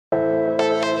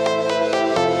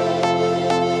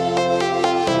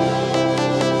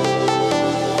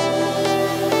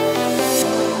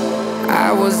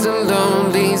was a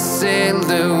lonely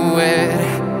silhouette,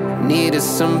 needed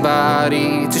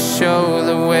somebody to show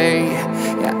the way.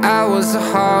 Yeah, I was a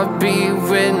heartbeat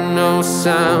with no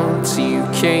sound till you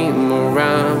came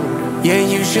around. Yeah,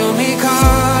 you showed me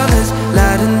colors,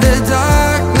 light in the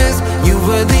darkness. You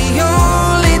were the